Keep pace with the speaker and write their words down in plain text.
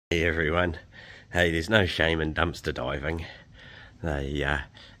Hey everyone. Hey, there's no shame in dumpster diving.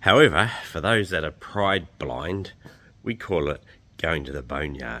 However, for those that are pride blind, we call it going to the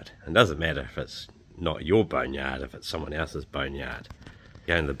boneyard. It doesn't matter if it's not your boneyard, if it's someone else's boneyard.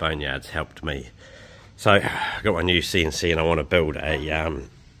 Going to the boneyard's helped me. So I've got my new CNC and I want to build a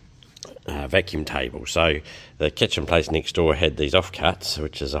vacuum table. So the kitchen place next door had these offcuts,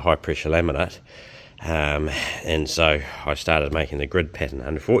 which is a high pressure laminate. And so I started making the grid pattern.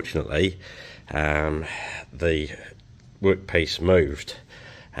 Unfortunately, the workpiece moved,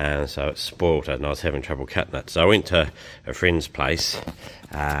 so it spoiled it and I was having trouble cutting it. So I went to a friend's place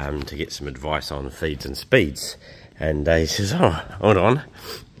to get some advice on feeds and speeds, and he says, "Oh, hold on,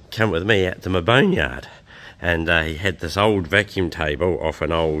 come with me out to my boneyard." And he had this old vacuum table off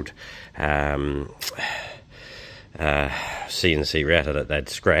an old CNC router that they'd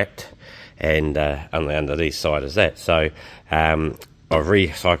scrapped, and on the underneath side is that. So I've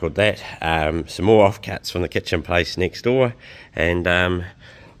recycled that, some more offcuts from the kitchen place next door, and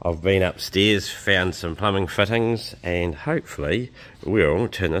I've been upstairs, found some plumbing fittings, and hopefully we'll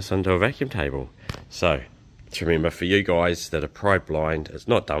turn this into a vacuum table. So to remember, for you guys that are pride blind, it's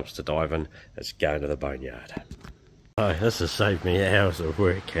not dumpster diving, it's going to the boneyard. Oh, this has saved me hours of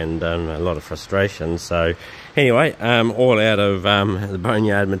work and a lot of frustration. So anyway, all out of the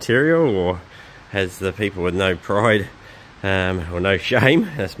boneyard material, or as the people with no pride or no shame,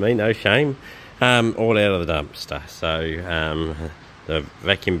 that's me, no shame, all out of the dumpster. So the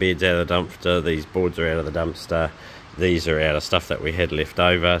vacuum bed's out of the dumpster, these boards are out of the dumpster, these are out of stuff that we had left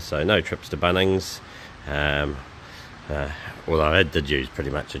over, so no trips to Bunnings. Although I did use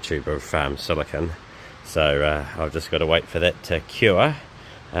pretty much a tube of silicone. So I've just got to wait for that to cure,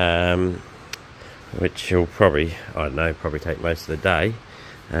 which will probably, I don't know, probably take most of the day.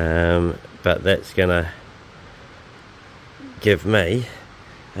 But that's going to give me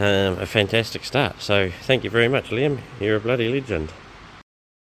a fantastic start. So thank you very much, Liam. You're a bloody legend.